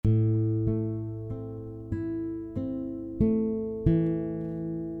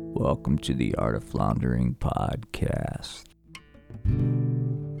Welcome to the Art of Floundering podcast.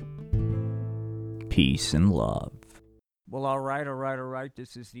 Peace and love. Well, all right.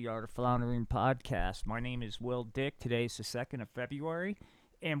 This is the Art of Floundering podcast. My name is Will Dick. Today is the 2nd of February,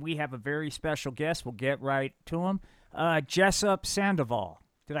 and we have a very special guest. We'll get right to him. Jusup Sandoval.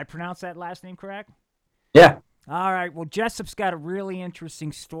 Did I pronounce that last name correct? Yeah. All right. Well, Jusup's got a really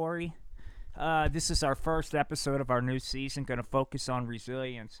interesting story. This is our first episode of our new season, going to focus on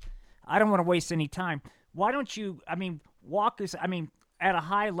resilience. I don't want to waste any time. Why don't you, walk us, at a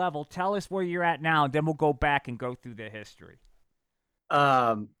high level, tell us where you're at now, and then we'll go back and go through the history.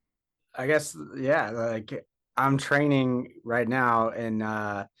 I guess, yeah, like I'm training right now and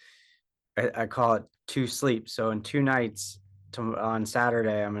I call it 2 sleep. So in 2 nights on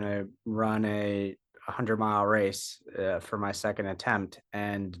Saturday, I'm going to run a 100-mile race for my second attempt.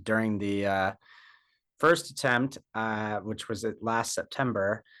 And during the first attempt, which was last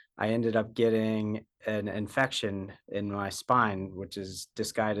September, I ended up getting an infection in my spine, which is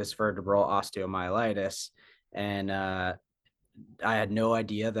discitis vertebral osteomyelitis. And I had no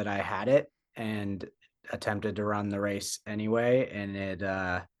idea that I had it and attempted to run the race anyway. And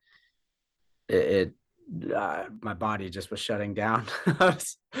my body just was shutting down. I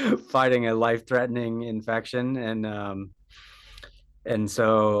was fighting a life-threatening infection. And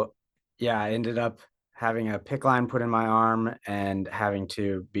so, yeah, I ended up having a PICC line put in my arm and having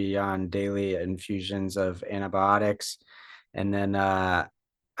to be on daily infusions of antibiotics. And then I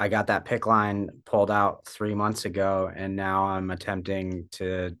got that PICC line pulled out 3 months ago, and now I'm attempting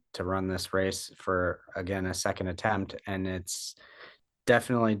to run this race for, again, a second attempt. And it's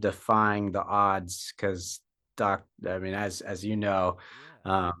definitely defying the odds because as you know,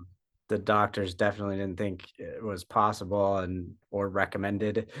 the doctors definitely didn't think it was possible or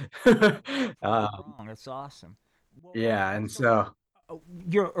recommended. Wrong. That's awesome. Well, Yeah, and so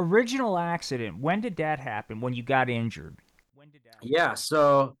your original accident, when did that happen? When you got injured? When did that happen? yeah,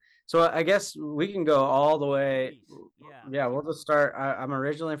 so I guess we can go all the way. Please. Yeah, we'll just start. I'm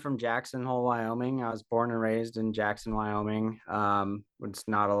originally from Jackson Hole, Wyoming. I was born and raised in Jackson, Wyoming. Which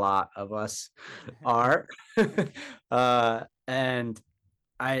not a lot of us are. And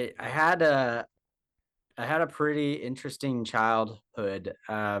I had a pretty interesting childhood.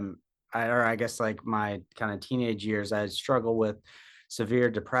 I guess like my kind of teenage years, I struggled with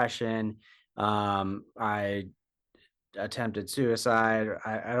severe depression. I attempted suicide.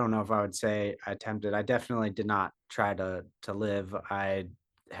 I don't know if I would say I attempted. I definitely did not try to live. I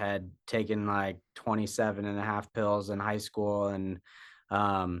had taken like 27 and a half pills in high school, and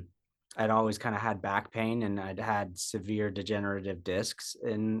I'd always kind of had back pain, and I'd had severe degenerative discs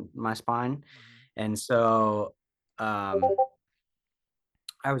in my spine. And so um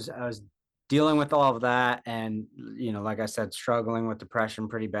I was dealing with all of that, and like I said, struggling with depression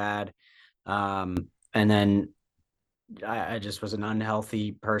pretty bad. And then I just was an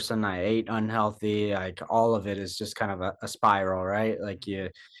unhealthy person. I ate unhealthy. Like all of it is just kind of a spiral, right? Like you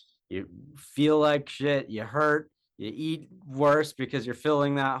feel like shit, you hurt, you eat worse because you're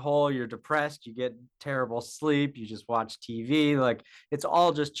filling that hole, you're depressed, you get terrible sleep, you just watch TV. Like it's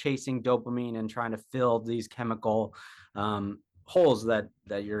all just chasing dopamine and trying to fill these chemical holes that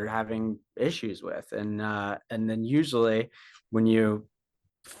you're having issues with. And then usually when you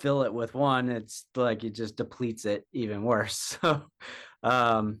fill it with one, it's like it just depletes it even worse. So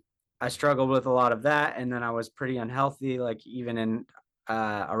I struggled with a lot of that, and then I was pretty unhealthy. Like even in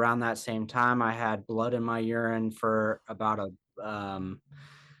around that same time, I had blood in my urine for about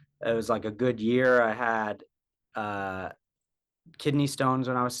it was like a good year. I had kidney stones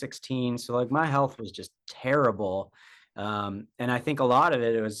when I was 16, so like my health was just terrible. And I think a lot of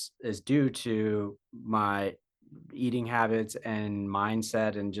it is due to my eating habits and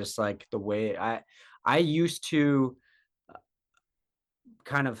mindset, and just like the way I used to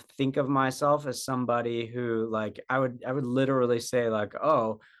kind of think of myself as somebody who, like, I would literally say like,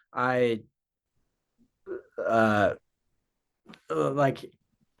 oh, I uh like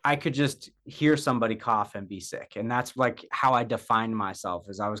I could just hear somebody cough and be sick. And that's like how I defined myself,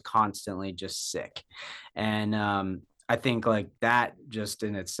 as I was constantly just sick. And I think like that just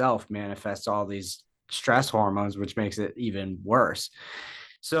in itself manifests all these stress hormones, which makes it even worse.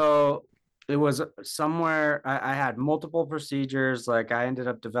 So it was somewhere I had multiple procedures. Like I ended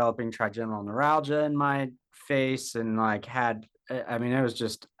up developing trigeminal neuralgia in my face, and like it was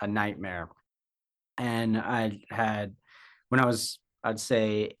just a nightmare. And I had, when I was, I'd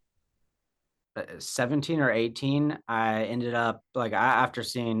say 17 or 18, I ended up like, after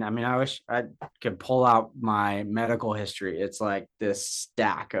seeing, I wish I could pull out my medical history. It's like this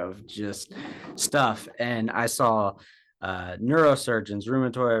stack of just stuff. And I saw neurosurgeons,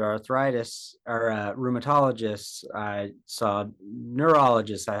 rheumatoid arthritis, or rheumatologists. I saw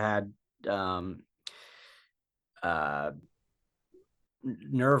neurologists. I had um, uh,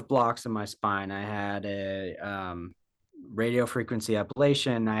 nerve blocks in my spine. I had a radio frequency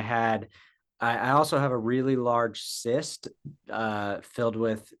ablation. I also have a really large cyst filled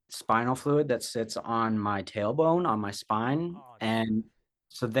with spinal fluid that sits on my tailbone, on my spine. Oh, And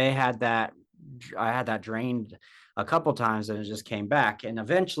so they had that, I had that drained a couple times and it just came back. And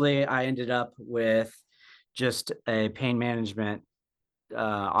eventually I ended up with just a pain management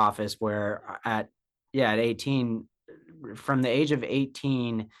office where at 18, from the age of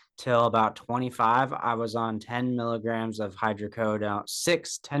 18 till about 25, I was on 10 milligrams of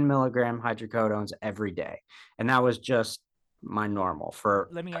hydrocodone, 10 milligram hydrocodones every day. And that was just my normal for,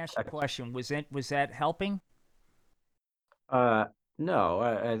 let me ask you a question. Was that helping uh, no,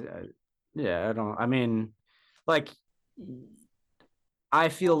 yeah, I don't, I mean, like, I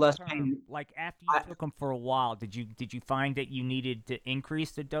feel long less term? pain. Like after you I, took them for a while, did you find that you needed to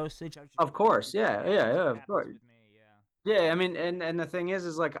increase the dosage? I was just of course. Yeah. yeah, Yeah. that's Yeah. what Of happens course. with me. Yeah. Yeah. I mean, and the thing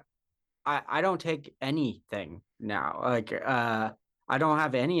is like, I don't take anything now. Like I don't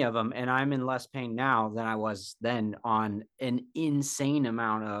have any of them, and I'm in less pain now than I was then on an insane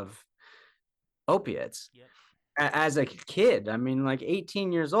amount of opiates. Yep. As a kid, I mean, like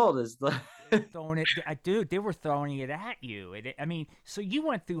 18 years old is the They were throwing it, dude. They were throwing it at you. I mean, so you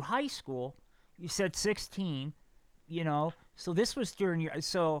went through high school. You said 16. So this was during your.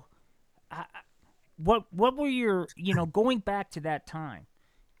 So, what were your? Going back to that time,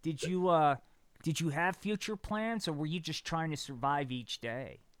 did you did you have future plans, or were you just trying to survive each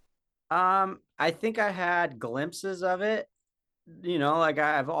day? I think I had glimpses of it. Like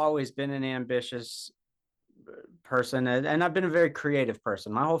I've always been an ambitious person, and I've been a very creative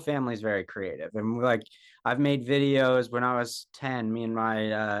person. My whole family's very creative, and like I've made videos when I was 10. Me and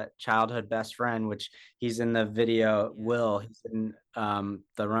my childhood best friend, which he's in the video, Yeah. Will, he's in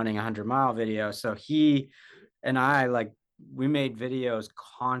the running 100-mile video. So he and I, like, we made videos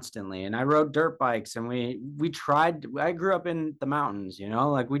constantly, and I rode dirt bikes, and we tried. I grew up in the mountains,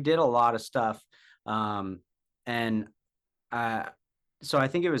 like we did a lot of stuff, and uh, so I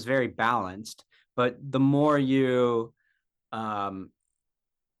think it was very balanced. But the more um,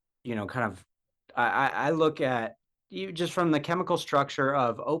 kind of, I look at you just from the chemical structure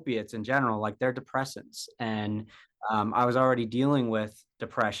of opiates in general, like they're depressants, and I was already dealing with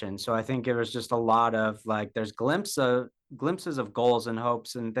depression, so I think it was just a lot of like there's glimpses of goals and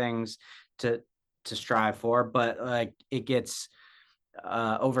hopes and things to to strive for, but like it gets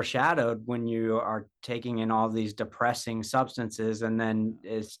overshadowed when you are taking in all these depressing substances, and then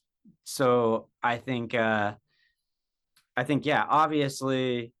is so I think yeah,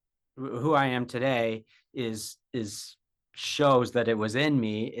 obviously who I am today is shows that it was in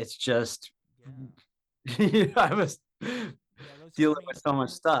me. It's just Yeah. I was Yeah. Those. I dealing mean, with so much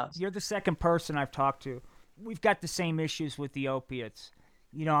stuff. you're the second person I've talked to. We've got the same issues with the opiates.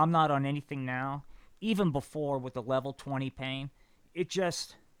 I'm not on anything now. Even before with the level 20 pain, it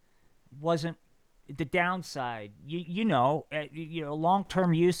just wasn't the downside. Long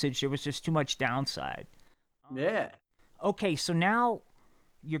term usage, there was just too much downside. Yeah. Okay, so now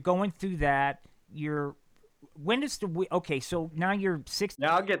you're going through that. You're when is the okay? So now you're Yeah, 16.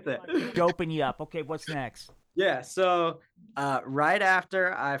 I'll get there. They're doping you up. Okay, what's next? Yeah, so right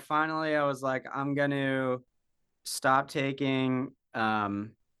after I was like, I'm gonna stop taking I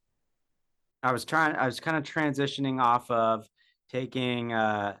was kind of transitioning off of taking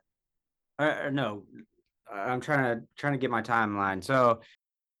or no, I'm trying to get my timeline. So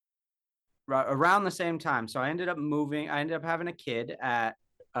around the same time, so I ended up having a kid at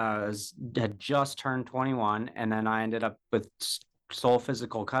had just turned 21, and then I ended up with sole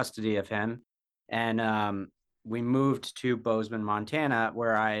physical custody of him, and we moved to Bozeman, Montana,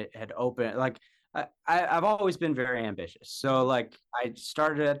 where I had opened like I've always been very ambitious. So Mm-hmm. like I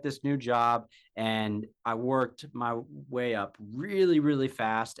started at this new job and I worked my way up really, really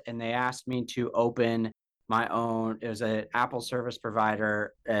fast. And they asked me to open my own. It was an Apple service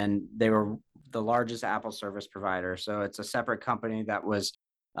provider, and they were the largest Apple service provider. So it's a separate company that was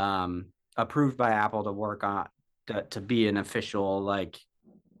approved by Apple to work on to be an official like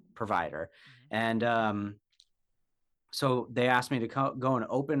provider. Mm-hmm. And so they asked me to go and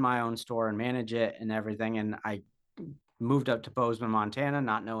open my own store and manage it and everything. And I moved up to Bozeman, Montana,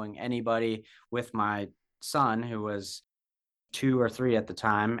 not knowing anybody, with my son, who was 2 or 3 at the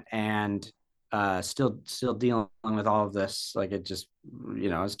time, and still dealing with all of this. Like it just,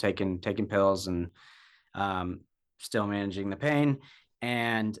 I was taking pills and um, still managing the pain.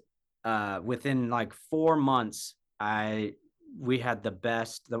 And within like 4 months, I we had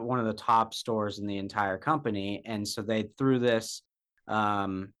one of the top stores in the entire company, and so they threw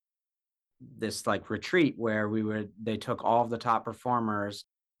um this like retreat where they took all of the top performers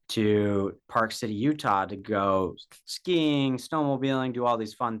to Park City, Utah to go skiing, snowmobiling, do all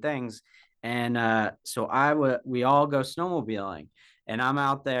these fun things. And so we all go snowmobiling, and I'm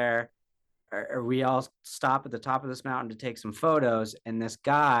out there, or we all stop at the top of this mountain to take some photos. And this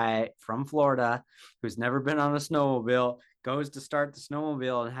guy from Florida who's never been on a snowmobile goes to start the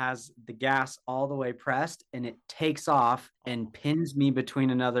snowmobile and has the gas all the way pressed, and it takes off and pins me between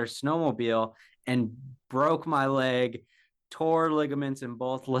another snowmobile and broke my leg, tore ligaments in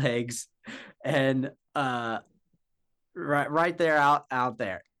both legs. And right there, out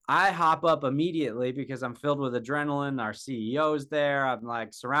there, I hop up immediately because I'm filled with adrenaline. Our CEO's there. I'm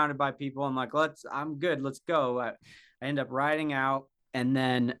like surrounded by people. I'm like, I'm good. Let's go. I end up riding out, and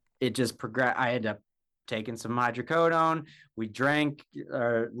then it just progressed. I ended up taking some hydrocodone. We drank,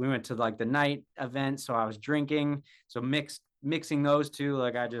 or we went to like the night event. So I was drinking. So mixing those two,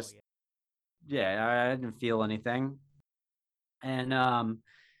 like I just, yeah, I didn't feel anything. And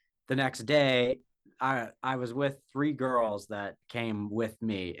the next day, I was with three girls that came with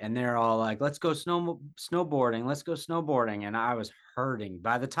me, and they're all like, let's go snowboarding, let's go snowboarding. And I was hurting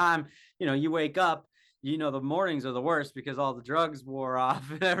by the time, you wake up, the mornings are the worst because all the drugs wore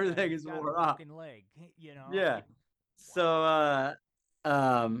off and everything is wore off. Leg, Yeah. So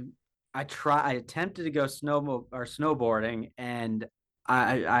um I attempted to go snowboarding, and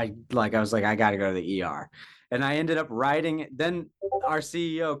I was like, I gotta go to the ER. And I ended up riding. Then our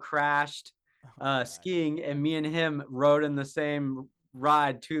CEO crashed skiing, and me and him rode in the same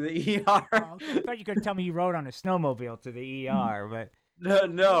ride to the ER. Oh, okay. I thought you could tell me you rode on a snowmobile to the ER, but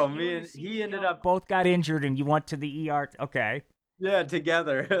No, you me and the and he ended CEO up, both got injured and you went to the ER. Okay. yeah,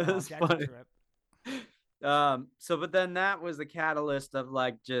 together. It Oh, was that's a funny. trip. But then that was the catalyst of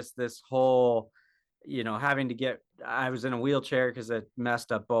like just this whole, having to get, I was in a wheelchair because it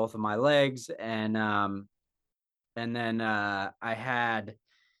messed up both of my legs. And then I had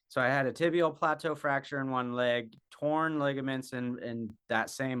a tibial plateau fracture in one leg, torn ligaments in that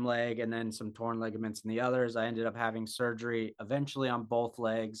same leg, and then some torn ligaments in the others. I ended up having surgery eventually on both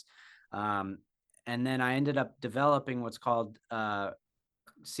legs. Um, and then I ended up developing what's called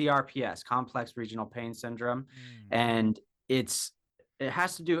CRPS, complex regional pain syndrome. Mm. And it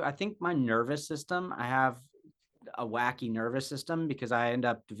has to do, I think, my nervous system. I have a wacky nervous system because I end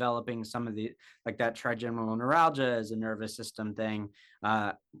up developing some of the, like, that trigeminal neuralgia as a nervous system thing.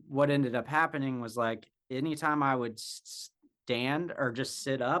 What ended up happening was, like, anytime I would stand or just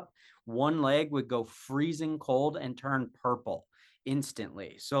sit up, one leg would go freezing cold and turn purple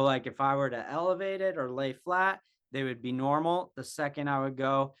instantly. So like if I were to elevate it or lay flat, they would be normal. The second I would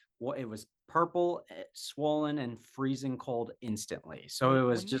go, well, it was purple, swollen, and freezing cold instantly. So it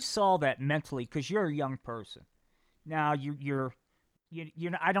was When you just, saw that mentally, because you're a young person now,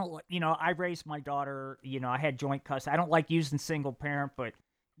 I don't, I raised my daughter. I had joint custody. I don't like using single parent, but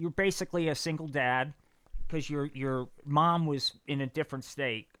you're basically a single dad because your mom was in a different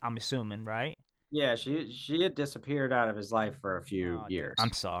state. I'm assuming, right? yeah, she had disappeared out of his life for a few Oh, dude, years.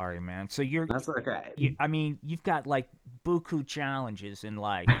 I'm sorry, man. So That's okay. I mean, you've got like buku challenges in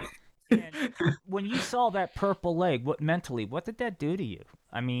life. And when you saw that purple leg, what did that do to you?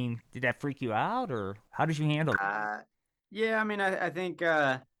 I mean, did that freak you out, or how did you handle it? Yeah, I mean, I think,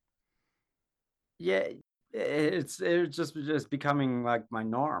 yeah, it's just becoming like my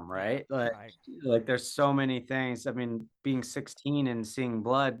norm, Yeah, right? Like, right. there's so many things. I mean, being 16 and seeing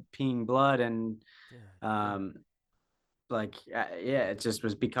blood, peeing blood, and Dude. um, like, yeah, it just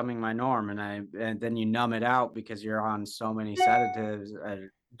was becoming my norm. And then you numb it out because you're on so many sedatives,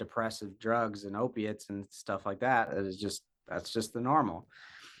 depressive drugs and opiates and stuff like that. That's just the normal.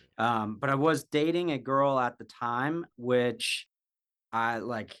 But I was dating a girl at the time, which I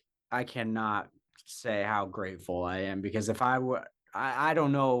like. I cannot say how grateful I am, because if I were, I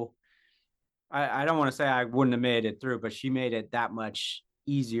don't know. I don't want to say I wouldn't have made it through, but she made it that much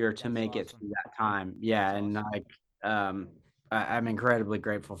easier to That's make it awesome. through that time. Yeah, That's and awesome. like, um, I'm incredibly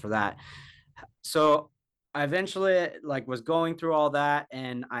grateful for that. So I eventually, like, was going through all that,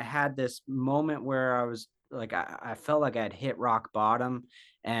 and I had this moment where I was like, I felt like I'd hit rock bottom,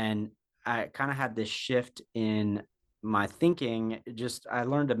 and I kind of had this shift in my thinking. Just, I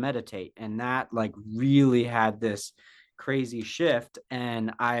learned to meditate, and that like really had this crazy shift.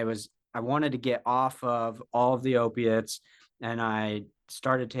 And I wanted to get off of all of the opiates, and I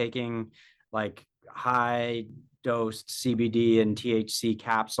started taking like high dosed CBD and THC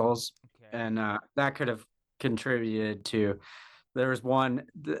capsules, Okay. and that could have contributed to. There was one.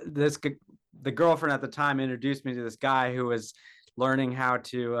 This the girlfriend at the time introduced me to this guy who was learning how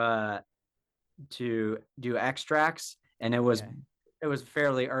to do extracts, and Okay. it was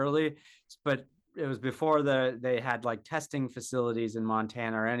fairly early, but it was before they had like testing facilities in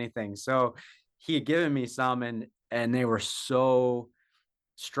Montana or anything. So he had given me some, and they were so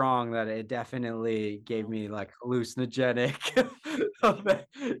strong that it definitely gave Oh, me like hallucinogenic.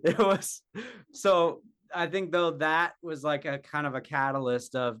 It was so. I think though that was like a kind of a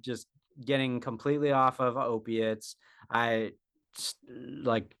catalyst of just getting completely off of opiates. I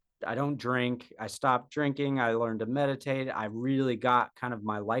like I don't drink. I stopped drinking. I learned to meditate. I really got kind of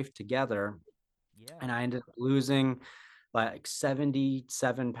my life together, yeah. and I ended up losing like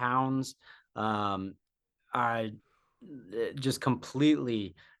 77 pounds. Um, I just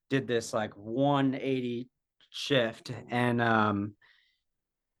completely did this like 180 shift, and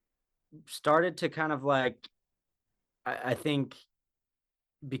started to kind of like I think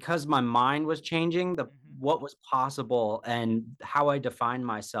because my mind was changing, the Hmm. what was possible and how I defined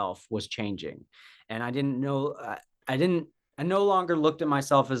myself was changing. And I didn't know I didn't I no longer looked at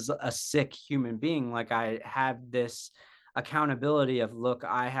myself as a sick human being. Like I had this accountability of, look,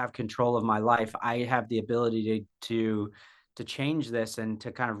 I have control of my life. I have the ability to change this and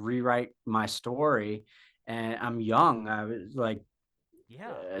to kind of rewrite my story. And I'm young. I was like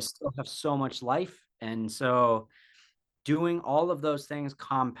Yeah. I still have so much life. And so doing all of those things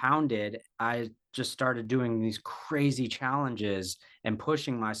compounded, I just started doing these crazy challenges and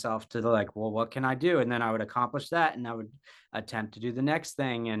pushing myself to the like, well, what can I do? And then I would accomplish that, and I would attempt to do the next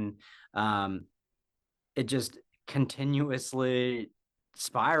thing. And um, it just continuously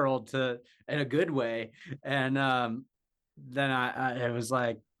spiraled to in a good way. And then it was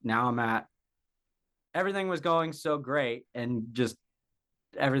like, now I'm at everything was going so great, and just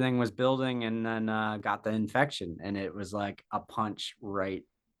everything was building, and then got the infection, and it was like a punch right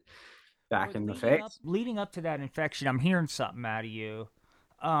back But in the leading up, face. leading up to that infection, I'm hearing something out of you,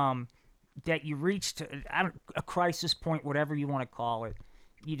 um, that you reached a crisis point, whatever you want to call it.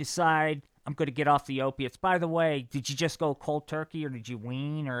 You decide I'm going to get off the opiates. By the way, did you just go cold turkey, or did you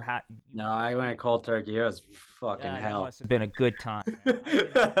wean, or how? No, I went cold turkey. It was fucking Yeah, that hell. must have been a good time, man. I've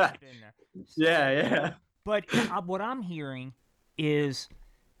been there. Yeah, I've been there. So, yeah, but what I'm hearing is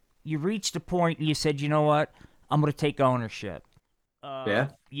you reached a point and you said, you know what? I'm going to take ownership. yeah,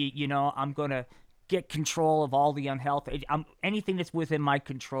 You know, I'm going to get control of all the unhealthy. Anything that's within my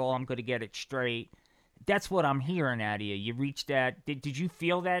control, I'm going to get it straight. That's what I'm hearing out of you. You reached that. Did you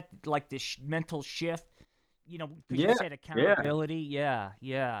feel that, like this mental shift? You know, because you yeah, said yeah, accountability. Yeah,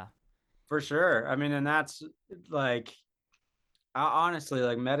 yeah, for sure. I mean, and that's like, honestly,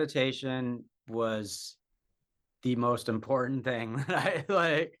 like meditation was the most important thing that I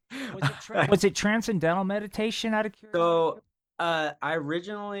like. was it transcendental meditation? Out of curiosity. So I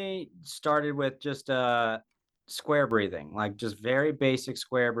originally started with just square breathing, like just very basic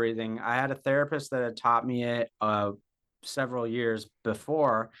square breathing. I had a therapist that had taught me it several years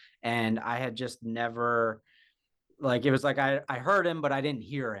before, and I had just never like it was like I heard him, but I didn't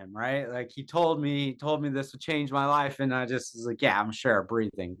hear him, right? Like he told me this would change my life, and I just was like, yeah, I'm sure,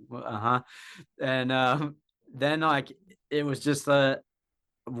 breathing. Uh-huh. And then like it was just a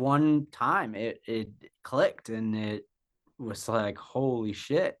one time it clicked, and it was like, holy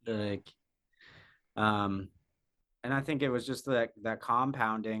shit. Yeah. Like um and I think it was just that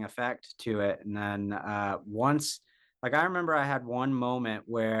compounding effect to it. And then once, like I remember I had one moment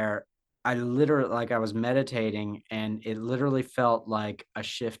where I literally, like I was meditating, and it literally felt like a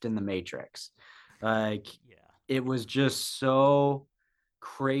shift in the matrix. Like Yeah. it was just so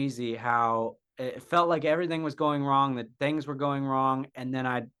crazy how it felt like everything was going wrong, that things were going wrong, and then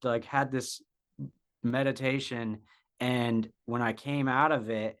I like had this meditation, and when I came out of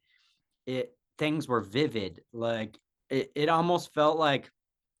it, it things were vivid. Like it almost felt like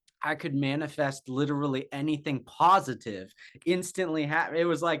I could manifest literally anything positive instantly happen. It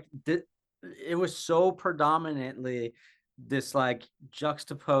was like it was so predominantly this like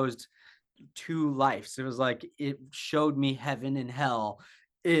juxtaposed two lives. It was like it showed me heaven and hell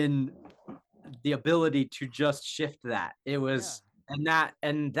in the ability to just shift that. It Yeah. was, and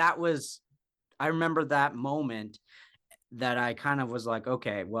that was, I remember that moment that I kind of was like,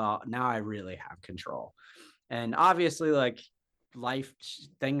 okay, well, now I really have control. And obviously, like life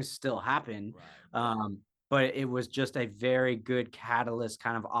things still happen. Right. But it was just a very good catalyst,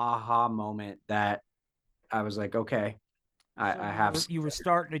 kind of aha moment that I was like, okay, So I have, you were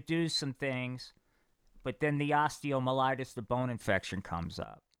starting to do some things, but then the osteomyelitis, the bone infection, comes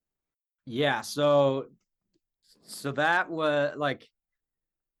up. yeah. So that was like,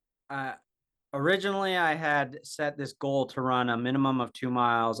 uh, Originally I had set this goal to run a minimum of 2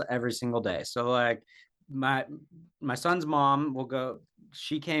 miles every single day. So like my my son's mom will go,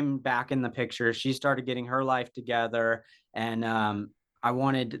 she came back in the picture. She started getting her life together, and I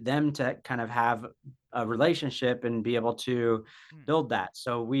wanted them to kind of have a relationship and be able to Hmm. build that.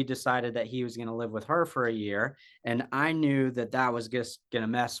 So we decided that he was going to live with her for a year, and I knew that that was just going to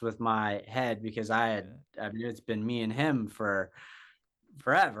mess with my head because Yeah. I mean, it's been me and him for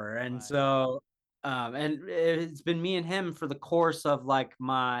forever. And Right. so, and it's been me and him for the course of like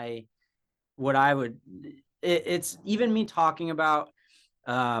my, what I would, it's even me talking about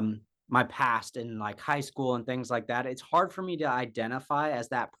my past in like high school and things like that. It's hard for me to identify as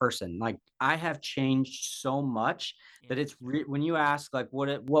that person. Like I have changed so much that Interesting. when you ask like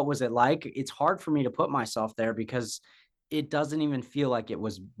what was it like, it's hard for me to put myself there because it doesn't even feel like it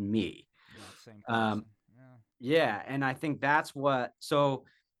was me. Yeah. Same Um, person. Yeah. yeah, and I think that's what, so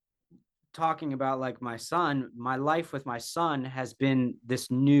talking about like my son, my life with my son has been this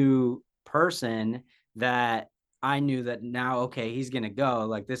new person that I knew that now, okay, he's going to go.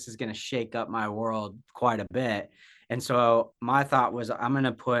 Like, this is going to shake up my world quite a bit. And so my thought was, I'm going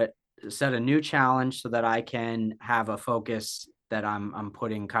to set a new challenge so that I can have a focus that I'm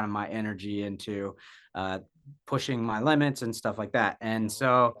putting kind of my energy into, uh, pushing my limits and stuff like that. And Yeah. Right.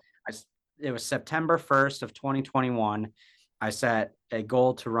 so I, it was September 1st of 2021. I set a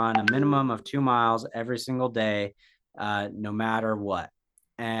goal to run a minimum of 2 miles every single day, no matter what.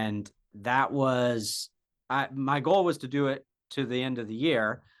 And that was, my goal was to do it to the end of the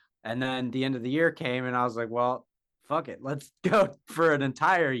year. And then the end of the year came, and I was like, well, fuck it, let's go for an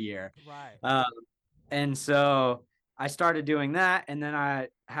entire year. Right. Uh, and so I started doing that. And then I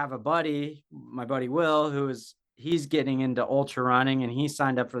have a buddy, my buddy Will, he's getting into ultra running, and he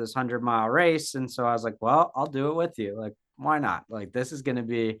signed up for this 100-mile race. And so I was like, well, I'll do it with you. Like, why not? Like, this is going to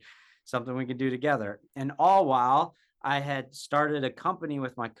be something we can do together. And all while I had started a company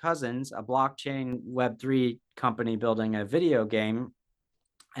with my cousins, a blockchain Web3 company building a video game.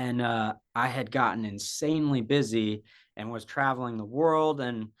 And I had gotten insanely busy and was traveling the world.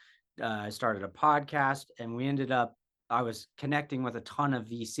 And I started a podcast, and I was connecting with a ton of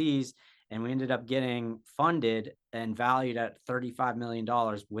VCs, and we ended up getting funded and valued at $35 million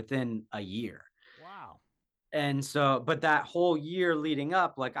within a year. Wow. And so, but that whole year leading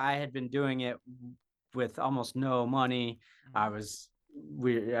up, like I had been doing it with almost no money. Hmm.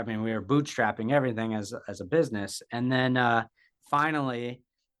 I mean, we were bootstrapping everything as a business. And then finally,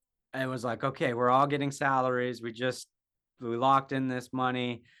 it was like, okay, we're all getting salaries. We locked in this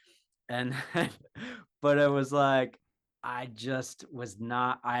money. And but it was like, I just was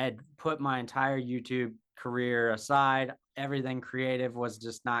not, I had put my entire YouTube career aside. Everything creative was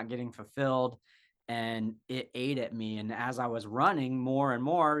just not getting fulfilled. And it ate at me. And as I was running more and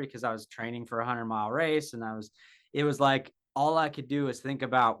more, because I was training for a 100-mile race, it was like, all I could do is think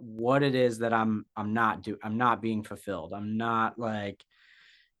about what it is that I'm not being fulfilled. I'm not like,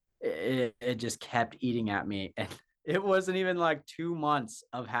 it just kept eating at me. And it wasn't even like 2 months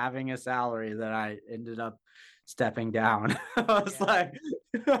of having a salary that I ended up stepping down. I was Yeah.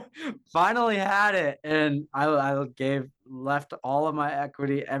 like, finally had it. And I left all of my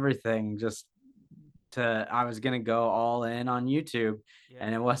equity, everything, I was going to go all in on YouTube. Yeah.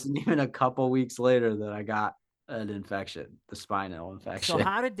 And it wasn't even a couple weeks later that I got an infection, the spinal So infection.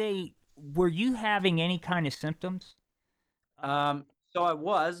 how did they? Were you having any kind of symptoms? Um, so I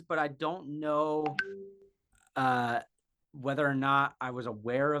was, but I don't know uh, whether or not I was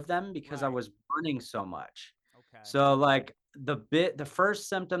aware of them because I Right. was running so much. Okay. So like the first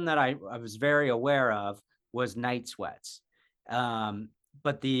symptom that I was very aware of was night sweats. Um,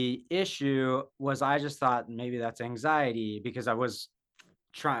 but the issue was I just thought maybe that's anxiety because I was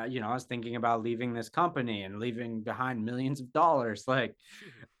I was thinking about leaving this company and leaving behind millions of dollars. Like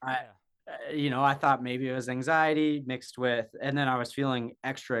Phew. I, Yeah. I thought maybe it was anxiety mixed with, and then I was feeling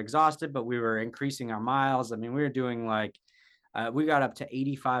extra exhausted, but we were increasing our miles. I mean, we were doing like, we got up to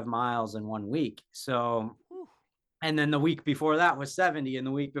 85 miles in 1 week. So, Whew. and then the week before that was 70, and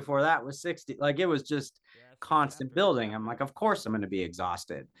the week before that was 60. Like it was just Yeah. That's what constant happens. building. I'm like, of course I'm going to be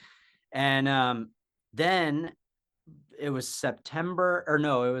exhausted. And then it was September, or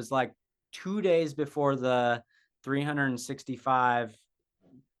no, it was like 2 days before the 365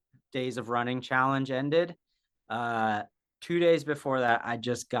 days of running challenge ended. Uh, 2 days before that, I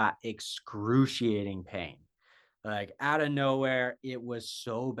just got excruciating pain. Like out of nowhere, it was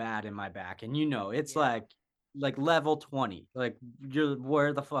so bad in my back. And it's Yeah. like level 20. Like you're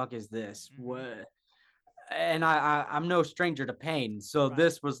where the fuck is this? Mm-hmm. What? And I'm no stranger to pain. So Right.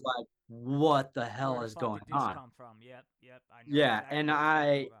 this was like, what the Where hell the is fuck going did this on? come from? Yep. Yep. I know Yeah. exactly And what you're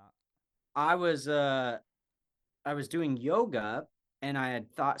talking about. I was I was doing yoga and I had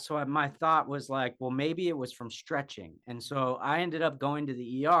thought so my thought was like, well, maybe it was from stretching. And so I ended up going to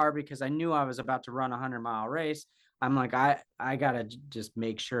the ER because I knew I was about to run a 100-mile race. I'm like, I gotta just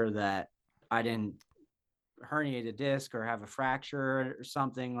make sure that I didn't herniate a disc or have a fracture or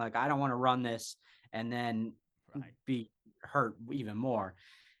something. Like, I don't want to run this and then Right. be hurt even more.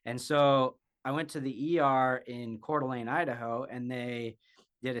 And so I went to the ER in Coeur d'Alene, Idaho, and they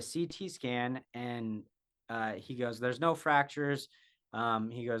did a CT scan. And he goes, "There's no fractures."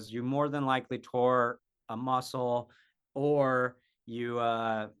 He goes, "You more than likely tore a muscle, or you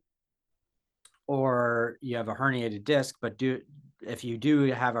have a herniated disc. But if you do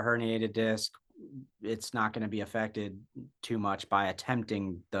have a herniated disc, it's not going to be affected too much by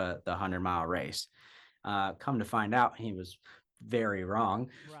attempting the 100-mile race." Come to find out, he was very wrong.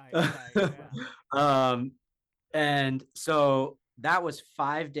 Right. Right. Yeah. um, and so that was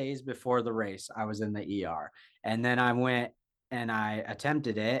 5 days before the race. I was in the ER, and then I went and I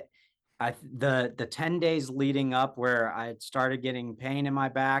attempted it. The 10 days leading up, where I started getting pain in my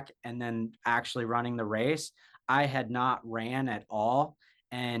back and then actually running the race, I had not ran at all.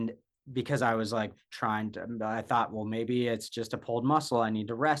 And because I was like I thought, well, maybe it's just a pulled muscle, I need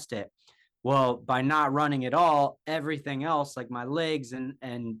to rest it. Well, by not running at all, everything else, like my legs and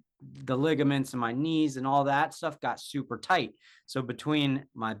the ligaments in my knees and all that stuff, got super tight. So between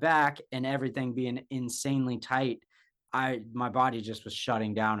my back and everything being insanely tight, my body just was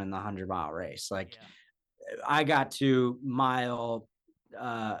shutting down in the 100-mile race. Like, Yeah. I got to mile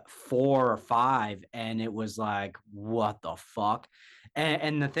 4 or 5, and it was like, what the fuck?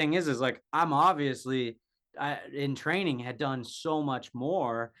 And the thing is like, I'm obviously, in training, had done so much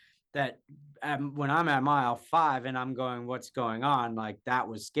more that, when I'm at mile 5 and I'm going, what's going on? Like, that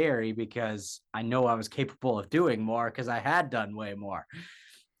was scary because I know I was capable of doing more because I had done way more.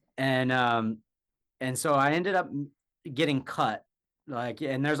 And so I ended up getting cut. Like,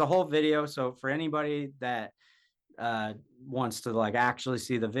 and there's a whole video. So for anybody that wants to like actually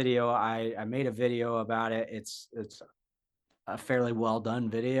see the video, I made a video about it. It's a fairly well done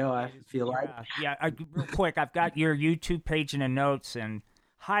video, I It is. feel like. Yeah. Yeah. Real quick, I've got your YouTube page in the notes and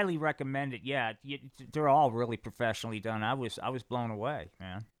highly recommend it. Yeah. They're all really professionally done. I was blown away,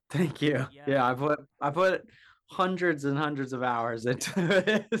 man. Thank you. Yeah. Yeah, I put hundreds and hundreds of hours into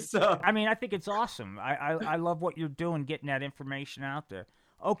it. So I mean, I think it's awesome. I love what you're doing, getting that information out there.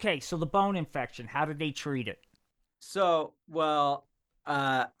 Okay, so the bone infection, how did they treat it? well,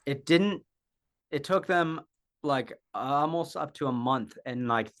 it didn't it took them like almost up to a month and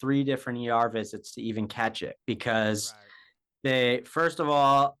like 3 different ER visits to even catch it, because Right. they, first of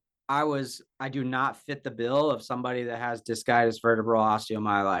all, I do not fit the bill of somebody that has discitis vertebral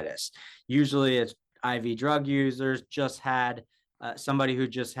osteomyelitis. Usually it's IV drug users, just had somebody who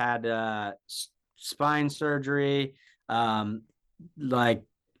just had spine surgery, like,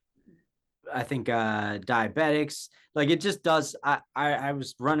 I think diabetics. Like, it just does. I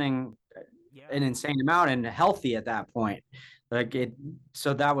was running Yeah. an insane amount and healthy at that point. Like, it,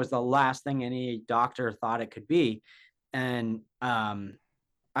 so that was the last thing any doctor thought it could be. And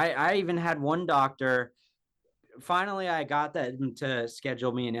I even had one doctor. Finally, I got them to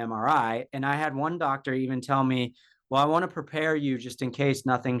schedule me an MRI, and I had one doctor even tell me, "Well, I want to prepare you just in case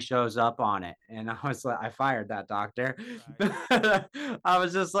nothing shows up on it." And I was like, I fired that doctor. Right. I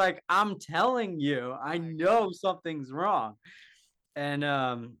was just like, I'm telling you, I Right. know something's wrong.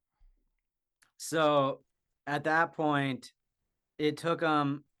 And so at that point, it took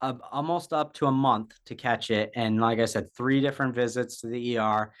them almost up to a month to catch it, and like I said, 3 different visits to the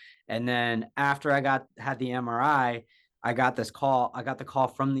ER. And then after I had the MRI, I got this call. I got the call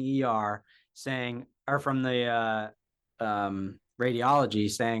from the ER saying, or from the radiology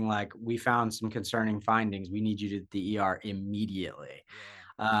saying, like, we found some concerning findings. We need you to the ER immediately.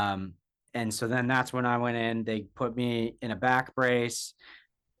 Yeah. Um, and so then that's when I went in. They put me in a back brace.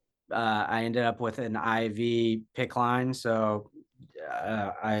 I ended up with an IV PICC line. So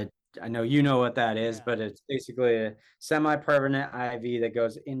I know you know what that is, Yeah. but it's basically a semi-permanent IV that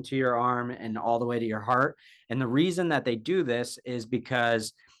goes into your arm and all the way to your heart. And the reason that they do this is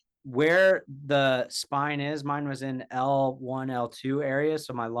because where the spine is, mine was in L1, L2 area,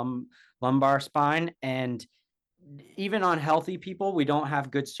 so my lumbar spine, and even on healthy people, we don't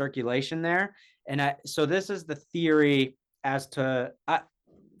have good circulation there. And so this is the theory as to,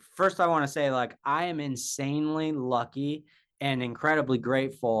 first I want to say, like, I am insanely lucky and incredibly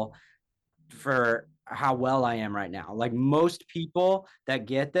grateful for how well I am right now. Like, most people that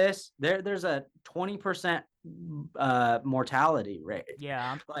get this, there's a 20% mortality rate.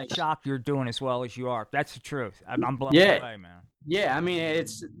 Yeah. I'm Like, shocked you're doing as well as you are. That's the truth. I'm blown yeah, away, man. yeah, I mean,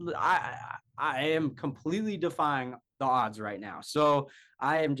 I am completely defying the odds right now. So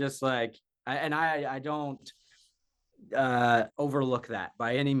I am just like, I don't overlook that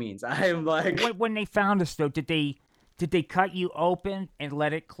by any means. I am So like, when they found us though, did they cut you open and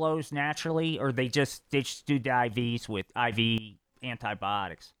let it close naturally, or they just do the IVs with IV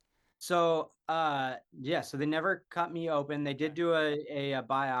antibiotics? so yeah, so they never cut me open. They Okay. did do a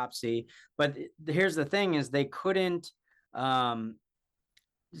biopsy, but here's the thing: is they couldn't. Um,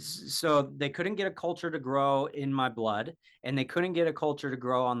 so they couldn't get a culture to grow in my blood, and they couldn't get a culture to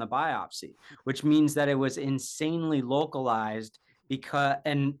grow on the biopsy, which means that it was insanely localized. Because,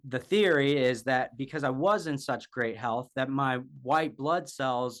 and the theory is that because I was in such great health, that my white blood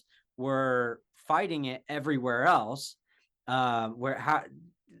cells were fighting it everywhere else. Where how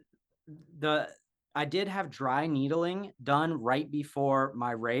the I did have dry needling done right before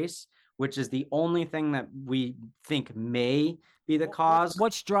my race, which is the only thing that we think may be the cause.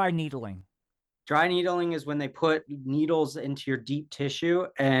 What's dry needling? Dry needling is when they put needles into your deep tissue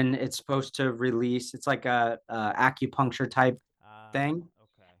and it's supposed to release. It's like a acupuncture type thing.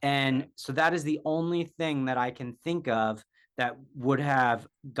 Okay. And so that is the only thing that I can think of that would have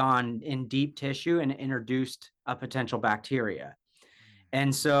gone in deep tissue and introduced a potential bacteria.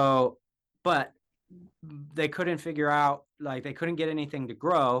 And so, but they couldn't figure out, like, they couldn't get anything to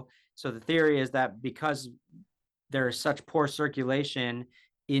grow. So the theory is that because there is such poor circulation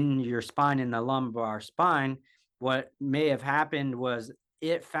in your spine, in the lumbar spine, what may have happened was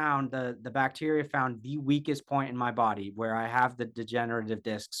it found the bacteria found the weakest point in my body where I have the degenerative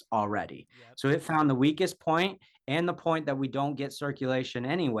discs already. Yep. So it found the weakest point and the point that we don't get circulation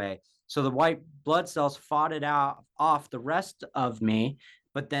anyway. So the white blood cells fought it out off the rest of me,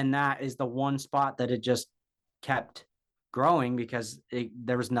 but then that is the one spot that it just kept growing because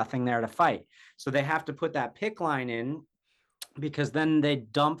there was nothing there to fight. So they have to put that PICC line in because then they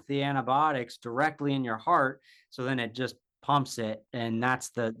dump the antibiotics directly in your heart. So then it just pumps it, and that's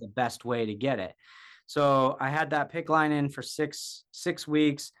the best way to get it. So I had that PICC line in for six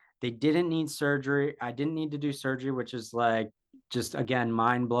weeks. They didn't need surgery. I didn't need to do surgery, which is like just again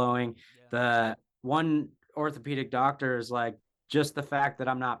mind blowing. Yeah. The one orthopedic doctor is like, just the fact that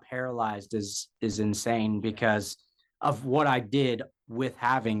I'm not paralyzed is insane Yeah. because of what I did with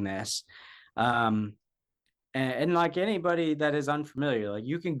having this. Um, and like anybody that is unfamiliar, like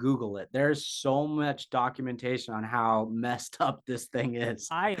you can Google it. There's so much documentation on how messed up this thing is.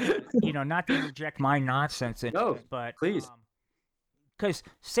 Not to interject my nonsense into No, it, but please. because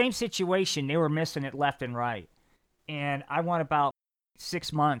same situation, they were missing it left and right, and I went about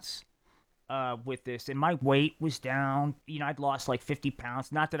 6 months with this, and my weight was down. I'd lost like 50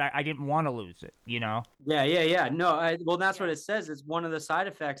 pounds. Not that I didn't want to lose it. Yeah, yeah, yeah. No, well, that's what Yeah. it says. It's one of the side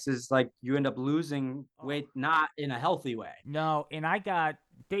effects is like you end up losing Oh weight, not in a healthy way. no, and I got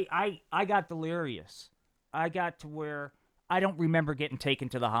delirious. I got to where I don't remember getting taken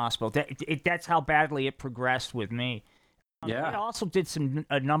to the hospital. That's how badly it progressed with me. They Yeah. also did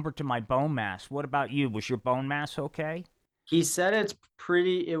a number to my bone mass. What about you? Was your bone mass okay? He said it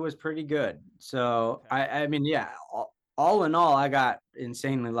was pretty good. So Okay. I mean, yeah, all in all, I got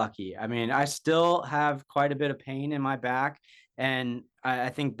insanely lucky. I mean, I still have quite a bit of pain in my back, and I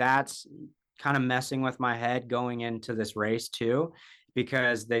think that's kind of messing with my head going into this race too,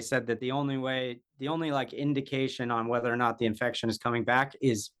 because they said that the only like indication on whether or not the infection is coming back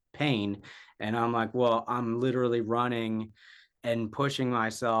is pain. And I'm like, well, I'm literally running and pushing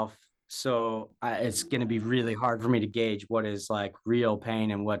myself, so it's going to be really hard for me to gauge what is like real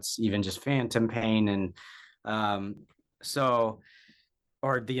pain and what's even just phantom pain. And um, so,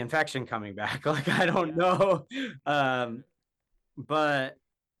 or the infection coming back. Like, I don't Yeah. know. But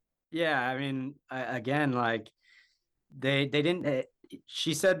yeah, I mean, again, like they didn't,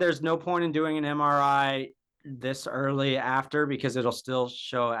 she said there's no point in doing an MRI this early after because it'll still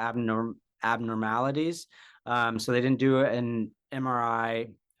show abnormalities. So they didn't do an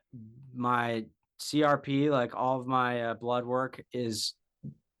MRI. My CRP, like all of my blood work, is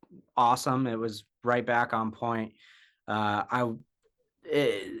awesome. It was right back on point. I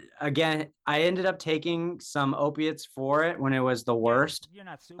Again, I ended up taking some opiates for it when it was the Yeah. worst. You're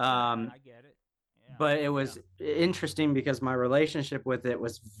not super bad. Um, I get it. Yeah. but it was interesting because my relationship with it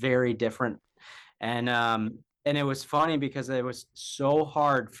was very different. And it was funny because it was so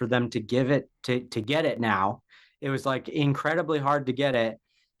hard for them to give it to get it now. It was like incredibly hard to get it.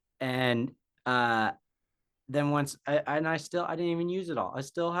 And uh then I didn't even use it all. I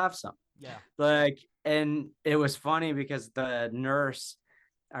still have some. Yeah. Like, and it was funny because the nurse,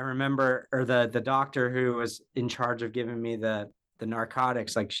 I remember, or the doctor who was in charge of giving me the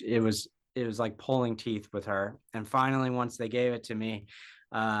narcotics, like it was it was like pulling teeth with her. And finally, once they gave it to me,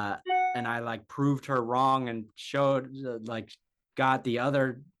 uh, and I like proved her wrong and showed like got the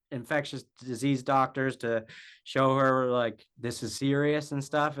other infectious disease doctors to show her like this is serious and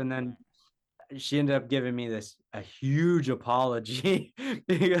stuff. And then she ended up giving me this a huge apology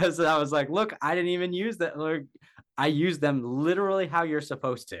because I was like, look, I didn't even use that. Look, I used them literally how you're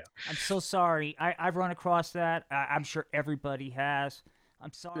supposed to. I'm so sorry. I've run across that. I'm sure everybody has.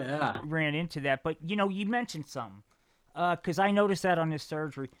 I'm sorry you Yeah. ran into that. But, you mentioned something. Because I noticed that on this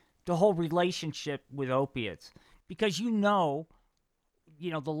surgery, the whole relationship with opiates. Because the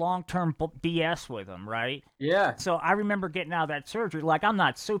long term BS with them, right? Yeah. So I remember getting out of that surgery. Like, I'm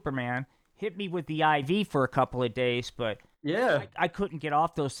not Superman. Hit me with the IV for a couple of days, but Yeah. I couldn't get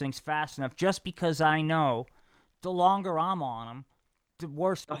off those things fast enough just because I know the longer I'm on them, the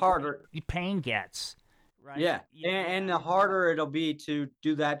worse The harder. the pain gets, right? Yeah. And the harder it'll be to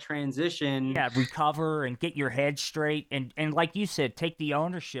do that transition. Yeah, recover and get your head straight, and like you said, take the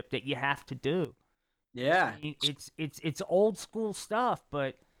ownership that you have to do. I Yeah. mean, it's old school stuff,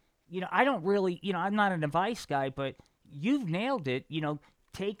 but I don't really, I'm not an advice guy, but you've nailed it.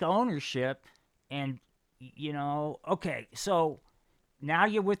 Take ownership, and okay, so now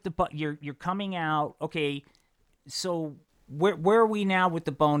you're with the you're coming out. Okay, so where are we now with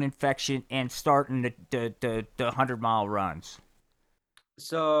the bone infection and starting the 100-mile runs?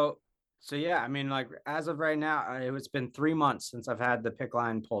 So so yeah, I mean, like as of right now, it's been 3 months since I've had the pick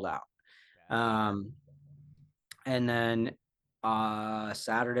line pulled out. Um, and then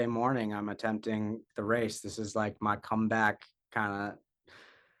Saturday morning, I'm attempting the race. This is like my comeback kind of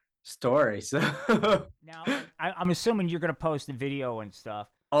story. So Now, I'm assuming you're gonna post the video and stuff.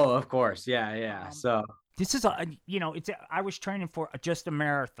 oh, of course, yeah, yeah. Um, So this is I was training for just a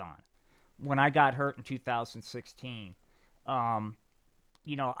marathon when I got hurt in 2016. Um,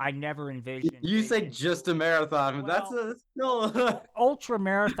 I never envisioned. you say just a marathon, but that's Well, a still. ultra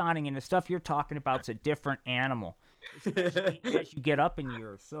marathoning and the stuff you're talking about is a different animal, especially as you get up in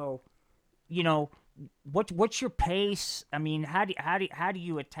years. So, you know, what's your pace? I mean, how do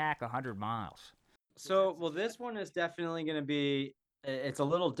you attack 100 miles? So, well, this one is definitely going to be, it's a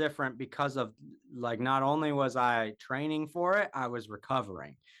little different because of like, not only was I training for it, I was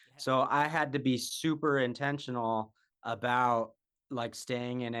recovering. So I had to be super intentional about like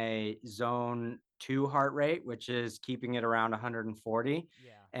staying in a zone 2 heart rate, which is keeping it around 140.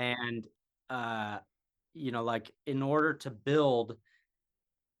 Yeah. And, uh, like in order to build,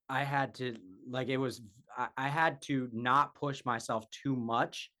 I had to like it was I had to not push myself too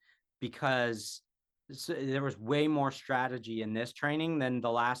much because there was way more strategy in this training than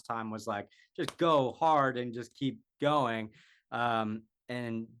the last time was like just go hard and just keep going.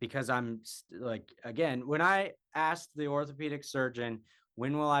 And because like again, when I asked the orthopedic surgeon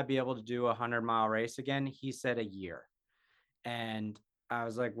when will I be able to do a 100-mile race again, he said a year. And I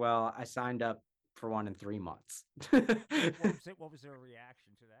was like, well, I signed up for one in 3 months. What was their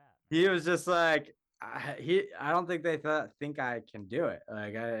reaction to that, He was just like I don't think they think I can do it.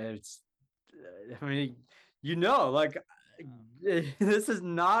 Like I mean, like man? this is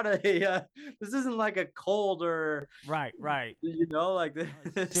not a this isn't like a cold or Right, right. like No, this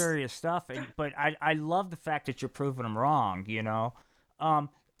is this. serious stuff, but I love the fact that you're proving them wrong. Um,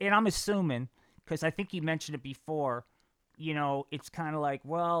 and I'm assuming because I think you mentioned it before. It's kind of like,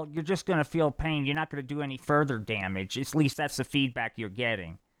 well, you're just gonna feel pain. You're not gonna do any further damage. At least that's the feedback you're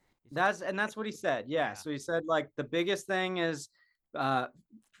getting. Is that That's what he said. Yeah. yeah? So he said like the biggest thing is uh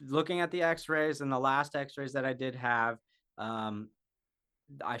looking at the x-rays and the last x-rays that I did have. um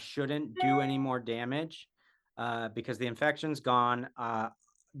I shouldn't do any more damage because the infection's gone.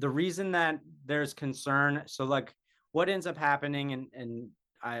 The reason that there's concern, so like what ends up happening, and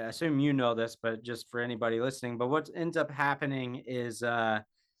I assume you know this, but just for anybody listening, but what ends up happening is the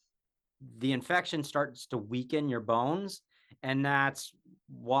infection starts to weaken your bones. And that's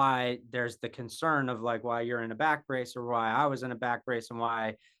why there's the concern of like why you're in a back brace or why I was in a back brace and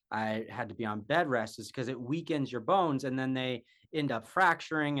why I had to be on bed rest is because it weakens your bones and then they end up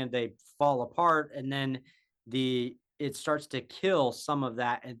fracturing and they fall apart. And then it starts to kill some of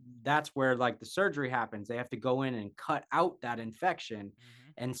that. And that's where like the surgery happens. They have to go in and cut out that infection.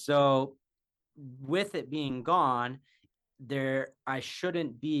 Hmm. And so with it being gone, I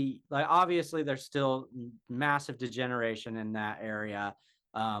shouldn't be like obviously there's still massive degeneration in that area,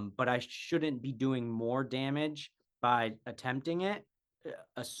 but I shouldn't be doing more damage by attempting it,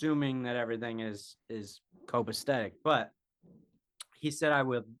 assuming that everything is copacetic. But he said I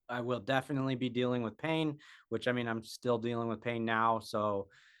will definitely be dealing with pain, which I mean I'm still dealing with pain now. So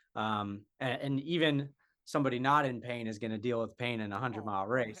and even somebody not in pain is going to deal with pain in a 100 Oh, mile oh,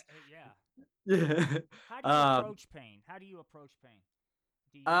 race. yeah. Yeah. How do you approach pain? How do you approach pain?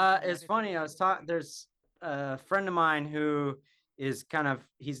 Do you It's meditate funny. or anything? There's a friend of mine who is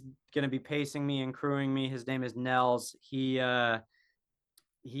he's going to be pacing me and crewing me. His name is Nels. He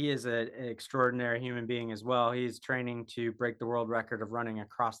is an extraordinary human being as well. He's training to break the world record of running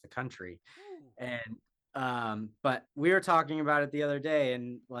across the country. Ooh. And but we were talking about it the other day,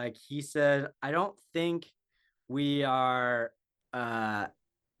 and like he said, I don't think we are uh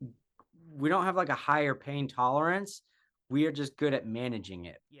we don't have like a higher pain tolerance. We are just good at managing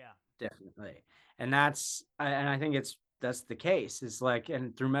it, Yeah. definitely. And I think that's the case. It's like,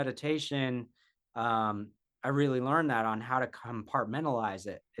 and through meditation, I really learned that on how to compartmentalize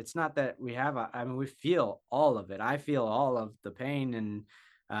it. It's not that we have I mean, we feel all of it. I feel all of the pain, and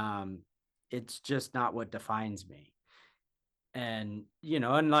um it's just not what defines me. And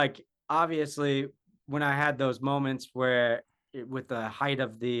and like, obviously, when I had those moments where with the height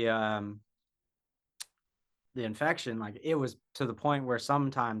of the infection, like, it was to the point where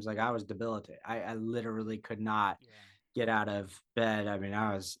sometimes, like, I was debilitated. I literally could not Yeah. get out of bed. I mean,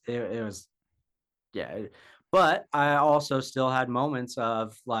 it was, yeah. But I also still had moments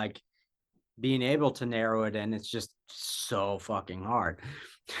of like being able to narrow it in. It's just so fucking hard.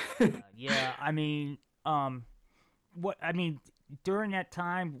 Yeah. I mean, um, what I mean during that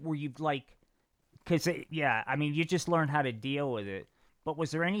time, were you like, because yeah, I mean, you just learned how to deal with it. But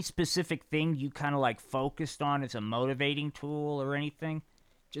was there any specific thing you kind of like focused on as a motivating tool or anything?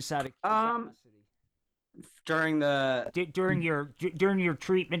 Just out of um curiosity. During the During your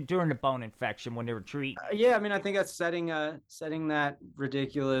treatment during the bone infection when they were treating you. yeah, I mean, I think that's setting that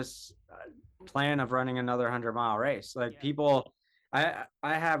ridiculous plan of running another 100-mile race. Like, Yeah. people, I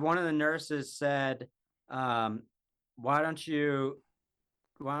have one of the nurses said, um, why don't you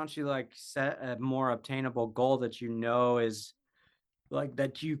like set a more obtainable goal that is like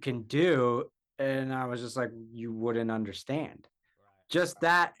that you can do? And I was just like, you wouldn't understand. Right. Just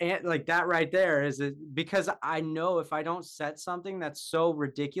that, and like that right there is it, because I know if I don't set something that's so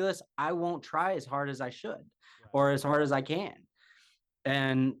ridiculous, I won't try as hard as I should Right. or as hard as I can.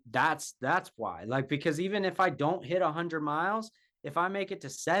 And that's why, like, because even if I don't hit 100 miles, if I make it to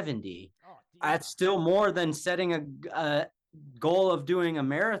 70, Oh that's yeah. still more than setting a goal of doing a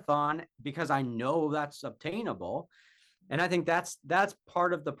marathon, because I know that's obtainable. And I think that's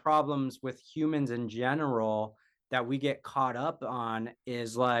part of the problems with humans in general that we get caught up on,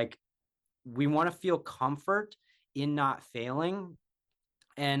 is like, we want to feel comfort in not failing.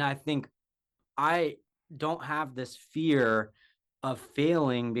 And I think I don't have this fear of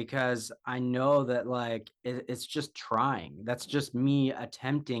failing, because I know that, like, it's just trying. That's just me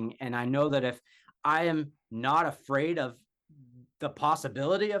attempting. And I know that if I am not afraid of the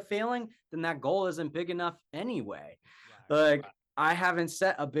possibility of failing, then that goal isn't big enough anyway. Right. Like, I haven't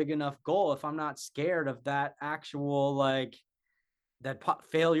set a big enough goal if I'm not scared of that actual, like,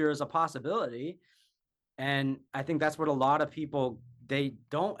 failure is a possibility. And I think that's what a lot of people, they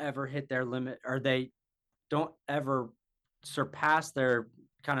don't ever hit their limit, or they don't ever surpass their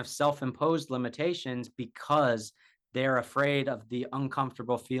kind of self-imposed limitations, because they're afraid of the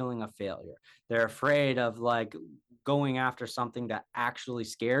uncomfortable feeling of failure. They're afraid of, like, going after something that actually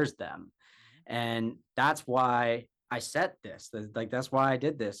scares them. Mhm. And that's why I set this. Like, that's why I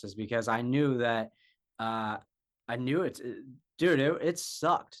did this, is because I knew that uh I knew dude, it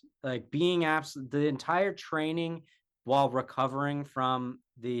sucked. Like, being the entire training while recovering from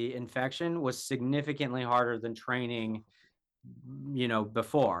the infection was significantly harder than training,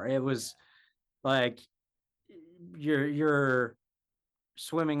 before. It was Yeah. like, you're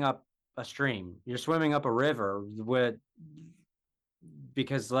swimming up a stream, you're swimming up a river with,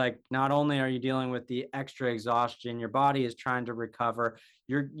 because, like, not only are you dealing with the extra exhaustion, your body is trying to recover,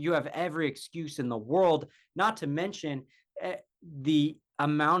 you have every excuse in the world, not to mention the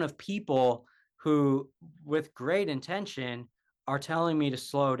amount of people who, with great intention, are telling me to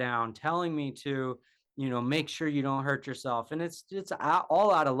slow down, telling me to, make sure you don't hurt yourself. And it's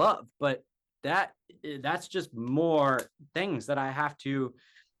all out of love. But that's just more things that I have to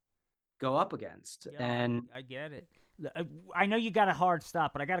go up against. Yeah, And I get it. I know you got a hard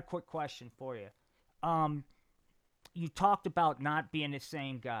stop, but I got a quick question for you. Um, you talked about not being the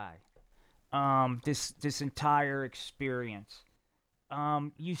same guy. This entire experience.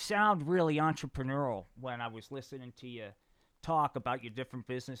 You sound really entrepreneurial when I was listening to you talk about your different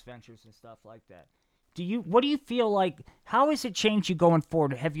business ventures and stuff like that. What do you feel like? How has it changed you going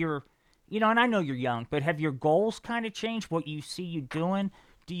forward? Have your, and I know you're young, but have your goals kind of changed? What you see you doing?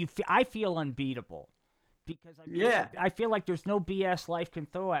 I feel unbeatable because yeah, I feel like there's no BS life can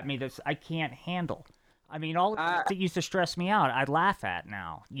throw at me that I can't handle. I mean, all the things I that used to stress me out, I laugh at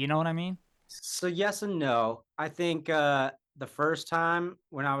now. You know what I mean? So yes and no. I think the first time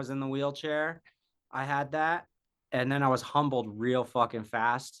when I was in the wheelchair, I had that, and then I was humbled real fucking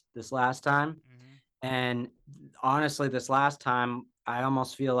fast this last time. Hmm. And honestly, this last time I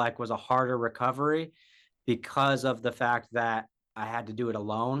almost feel like was a harder recovery because of the fact that I had to do it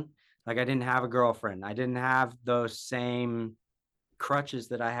alone. Like I didn't have a girlfriend. I didn't have those same crutches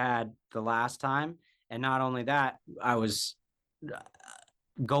that I had the last time. And not only that, I was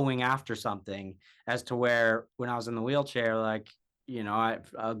going after something as to where when I was in the wheelchair, like,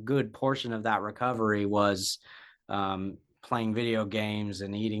 a good portion of that recovery was playing video games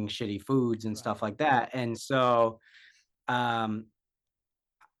and eating shitty foods and stuff Right. like that. And so um,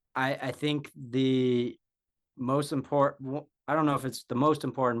 I think the most important, I don't know if it's the most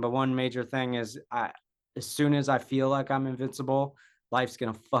important, but one major thing is as soon as I feel like I'm invincible, life's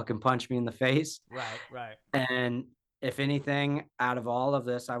gonna fucking punch me in the face. Right. Right. And if anything, out of all of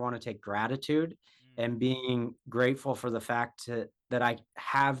this, I want to take gratitude Mm. and being grateful for the fact that I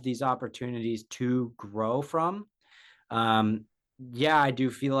have these opportunities to grow from. Um, yeah, I do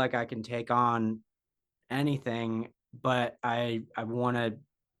feel like I can take on anything, but I want to.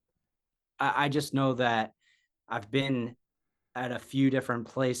 I just know that I've been at a few different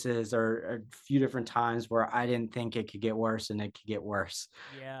places or a few different times where I didn't think it could get worse, and it could get worse,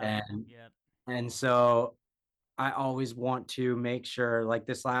 Yeah. and Yeah. so I always want to make sure, like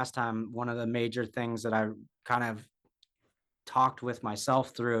this last time, one of the major things that I kind of talked with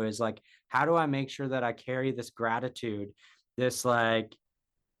myself through is like, how do I make sure that I carry this gratitude, this like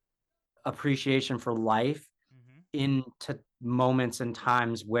appreciation for life Hmm. into moments and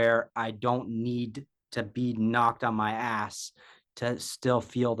times where I don't need to be knocked on my ass to still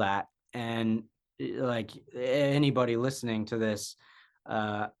feel that. And like anybody listening to this,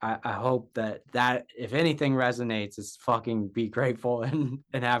 I hope that if anything resonates, is fucking be grateful and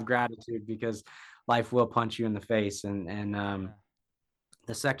have gratitude because life will punch you in the face. And Yeah.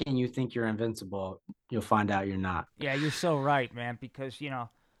 the second you think you're invincible, you'll find out you're not. Yeah, you're so right, man, because,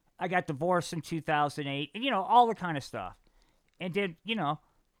 I got divorced in 2008 and, all the kind of stuff. And then,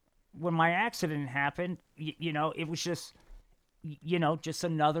 when my accident happened, it was just, just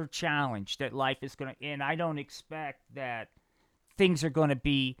another challenge that life is going to, and I don't expect that things are going to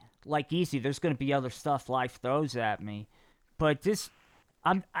be like easy. There's going to be other stuff life throws at me. But this,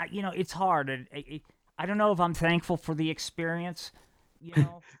 it's hard. And I don't know if I'm thankful for the experience, you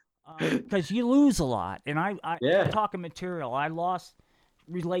know, because you lose a lot. And I'm Yeah. talking material. I lost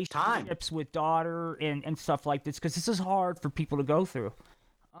Time. relationships with daughter and stuff like this because this is hard for people to go through.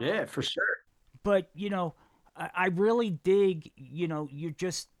 Yeah, for sure. But, I really dig, you're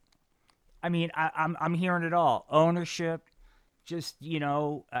just, I'm hearing it all. Ownership, just,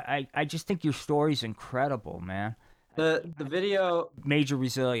 I just think your story's incredible, man. I think you The have video major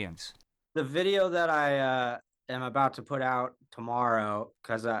resilience. the video that I am about to put out tomorrow,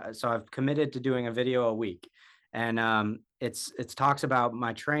 because so I've committed to doing a video a week, and it's talks about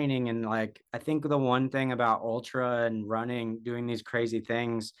my training. And like I think the one thing about ultra and running, doing these crazy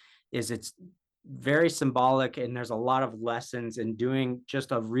things, is it's very symbolic, and there's a lot of lessons in doing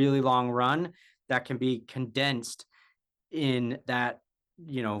just a really long run that can be condensed in that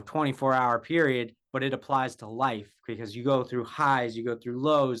 24-hour period, but it applies to life because you go through highs, you go through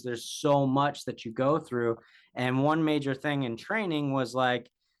lows, there's so much that you go through. And one major thing in training was like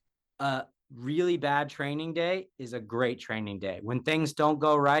a really bad training day is a great training day. When things don't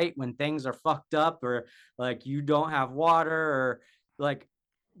go right, when things are fucked up, or like you don't have water, or like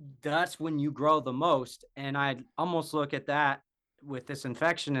that's when you grow the most. And I almost look at that with this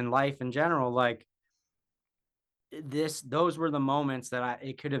infection in life in general, like those were the moments that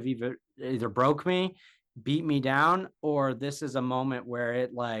it could have either broke me, beat me down, or this is a moment where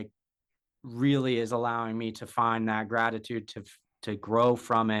it like really is allowing me to find that gratitude to grow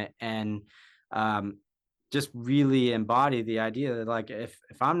from it. And um just really embody the idea that like if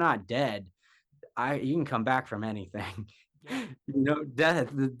I'm not dead, I you can come back from anything. Yeah. Death,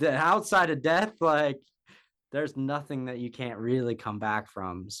 the outside of death, like there's nothing that you can't really come back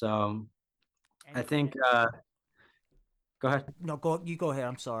from. So I And think go ahead. no, go you go ahead.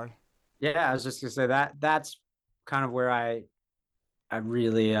 I'm sorry. Yeah, I was just gonna say that's kind of where I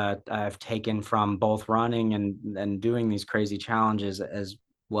really I've taken from both running and doing these crazy challenges as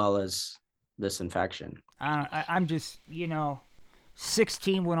well as this infection. I'm just,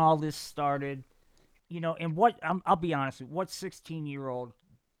 16 when all this started. And I'll be honest, what 16-year-old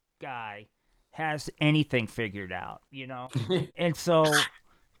guy has anything figured out? And so,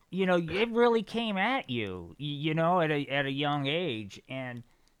 it really came at you, at a young age. And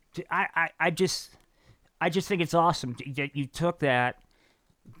I just think it's awesome that you took that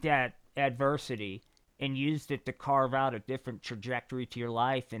adversity and used it to carve out a different trajectory to your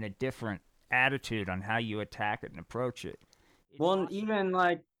life and a different attitude on how you attack it and approach it. It's Well, and awesome. even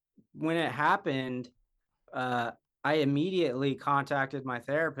like when it happened, uh, I immediately contacted my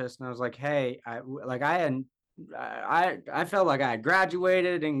therapist and I was like, "Hey, I felt like I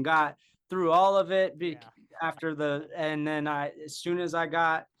graduated and got through all of it Yeah. after and then as soon as I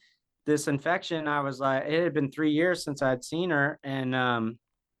got this infection, I was like, it had been 3 years since I'd seen her, and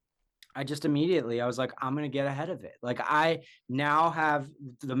I just immediately I was like, I'm gonna get ahead of it. Like I now have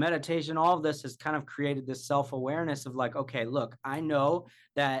the meditation, all of this has kind of created this self-awareness of like, okay, look, I know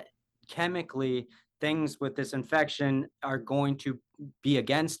that chemically things with this infection are going to be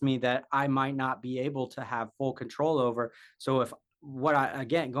against me that I might not be able to have full control over. So if what I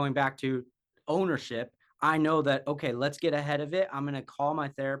again going back to ownership, I know that okay, let's get ahead of it. I'm gonna call my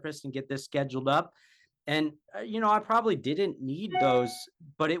therapist and get this scheduled up and, I probably didn't need those,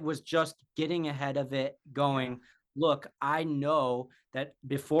 but it was just getting ahead of it, Yeah. going, look, I know that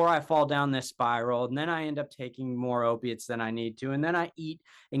before I fall down this spiral, and then I end up taking more opiates than I need to, and then I eat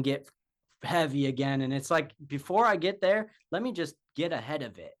and get heavy again. And it's like, before I get there, let me just get ahead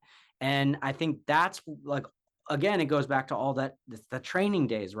of it. And I think that's like, again, it goes back to all that the training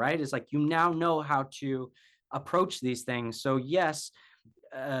days, right? It's like you now know how to approach these things. So, yes,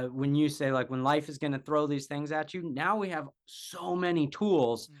 when you say like when life is going to throw these things at you, now we have so many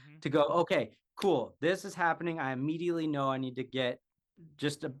tools Hmm. to go, okay, cool, this is happening. I immediately know I need to get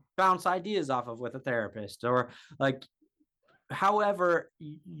just to bounce ideas off of with a therapist or like however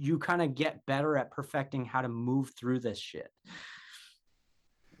you kind of get better at perfecting how to move through this shit.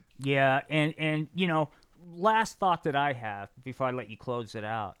 Yeah, and last thought that I have before I let you close it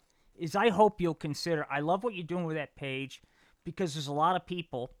out is I hope you'll consider. I love what you're doing with that page because there's a lot of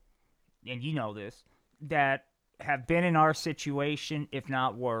people, and you know this, that have been in our situation, if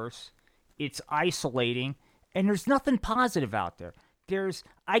not worse. It's isolating, and there's nothing positive out there. There's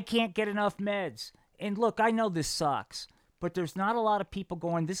I can't get enough meds, and look, I know this sucks, but there's not a lot of people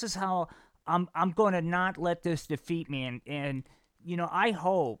going. This is how I'm going to not let this defeat me, and I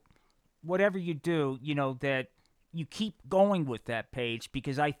hope whatever you do, that you keep going with that page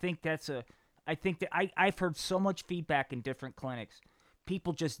because I think that I've heard so much feedback in different clinics.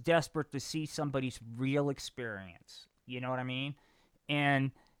 People just desperate to see somebody's real experience. You know what I mean?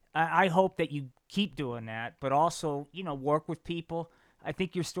 And I hope that you keep doing that, but also, work with people. I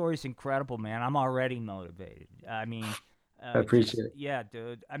think your story's incredible, man. I'm already motivated. I mean, I appreciate it. yeah,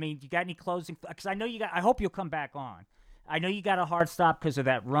 dude. I mean, you got any closing? Because I know you got. I hope you'll come back on. I know you got a hard stop because of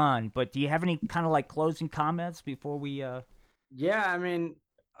that run, but do you have any kind of like closing comments before we? Yeah, I mean,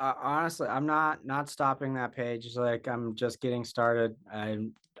 honestly, I'm not stopping that page. Like, I'm just getting started.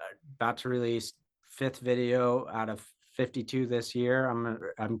 I'm about to release fifth video out of 52 this year.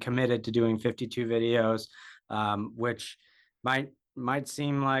 I'm committed to doing 52 videos, which might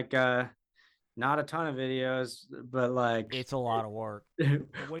seem like not a ton of videos, but like It's a lot of work. The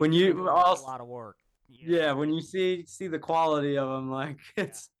way when you're you doing it's a all lot of work. Yeah. yeah, when you see the quality of them, like Yeah.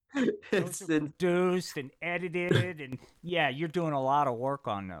 it's Those it's are in, produced and edited, and yeah, you're doing a lot of work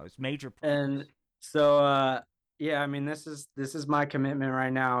on those. Major and props. so yeah, I mean this is my commitment right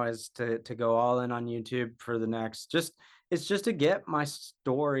now is to go all in on YouTube for the next just it's just to get my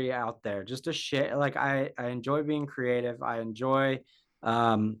story out there, just to share. Like I enjoy being creative.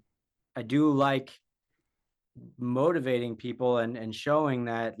 Um I do like motivating people and showing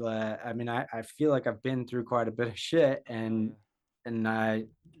that I mean I feel like I've been through quite a bit of shit, Hell yeah. and I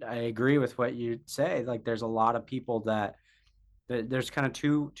agree with what you say. Like there's a lot of people that there's kind of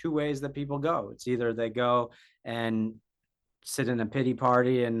two ways that people go. It's either they go and sit in a pity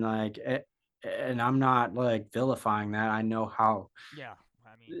party and and I'm not like vilifying that. I know how Yeah.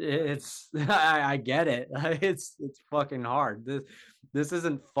 I mean, it's I get it. It's fucking hard. This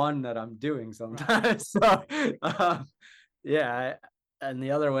isn't fun that I'm doing right. sometimes. So yeah, and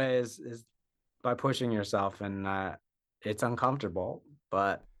the other way is by pushing yourself, and it's uncomfortable,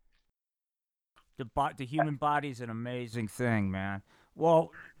 but The human body is an amazing thing, man.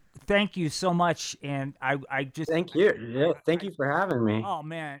 Well, thank you so much, and I just thank you. Yeah, thank I you for having me. oh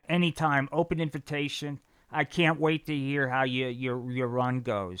man, anytime, open invitation. I can't wait to hear how your run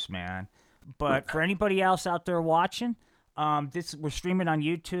goes, man. But for anybody else out there watching, this we're streaming on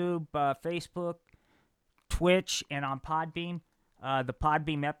YouTube, Facebook, Twitch, and on Podbeam. The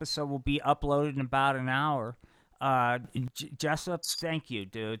Podbeam episode will be uploaded in about an hour. Jessup, thank you,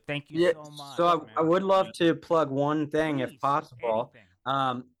 dude. Thank you Yeah, so so much, I man. would love to plug one thing if Please, possible.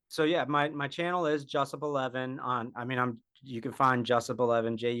 anything. So yeah, my channel is Jusup 11 on. I mean, you can find Jusup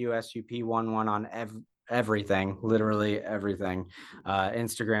 11 JUSUP 11 on everything, literally everything.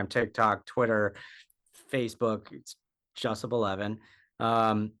 Instagram, TikTok, Twitter, Facebook. It's Jusup 11.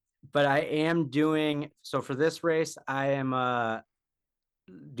 But I am doing so for this race. I am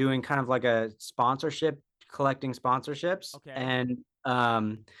doing kind of like a sponsorship, collecting sponsorships, Okay. and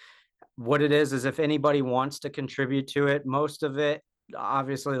what it is if anybody wants to contribute to it, most of it,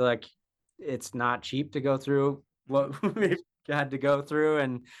 obviously, like it's not cheap to go through what we've had to go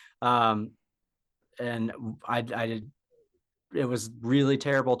through, um, and I did. It was really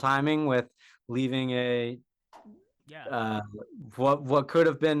terrible timing with leaving a Yeah. uh, what could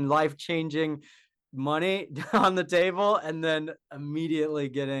have been life changing money on the table, and then immediately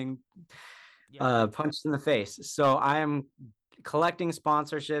getting Yeah. punched in the face. So I am collecting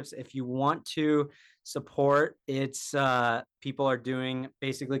sponsorships. If you want to support, it's people are doing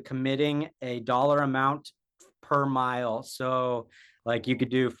basically committing a dollar amount per mile. So like you could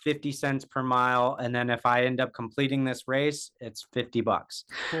do 50 cents per mile, and then if I end up completing this race, it's $50.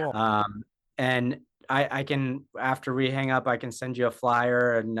 Cool. And I can, after we hang up, I can send you a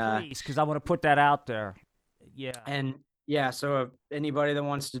flyer, Please, because I want to put that out there. Yeah. and yeah, so if anybody that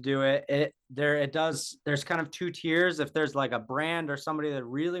wants to do it, there's kind of two tiers. If there's like a brand or somebody that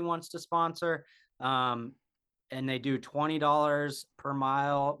really wants to sponsor, um, and they do $20 per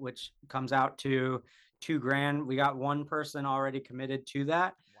mile, which comes out to $2,000. We got one person already committed to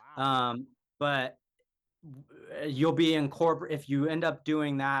that. Wow. But you'll be incorporated if you end up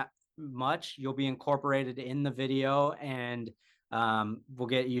doing that much, you'll be incorporated in the video, and we'll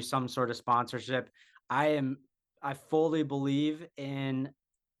get you some sort of sponsorship. I fully believe in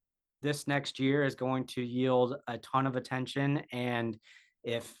this next year is going to yield a ton of attention, and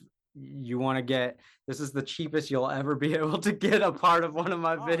if you want to get, this is the cheapest you'll ever be able to get a part of one of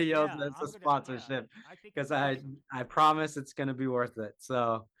my Oh videos yeah. as a I'm gonna. Yeah. sponsorship, I think because it's awesome. I promise it's going to be worth it.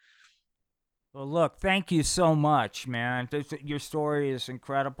 So Well, look, thank you so much, man. Your story is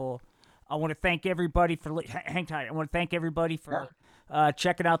incredible. I want to thank everybody for hang tight. I want to thank everybody yeah. for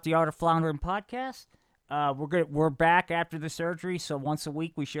checking out the Art of Floundering podcast. We're back after the surgery, so once a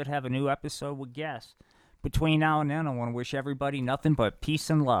week we should have a new episode with guests. Between now and then, I want to wish everybody nothing but peace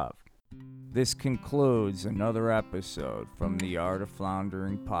and love. This concludes another episode from the Art of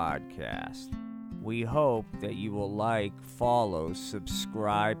Floundering podcast. We hope that you will like, follow,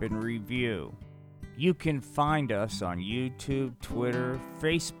 subscribe, and review. You can find us on YouTube, Twitter,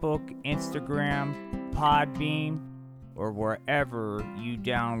 Facebook, Instagram, Podbean, or wherever you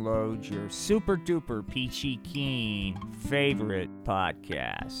download your super duper peachy keen favorite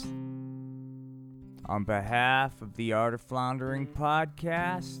podcast. On behalf of the Art of Floundering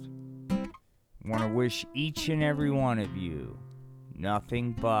podcast, I want to wish each and every one of you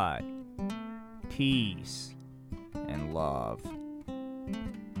nothing but peace and love.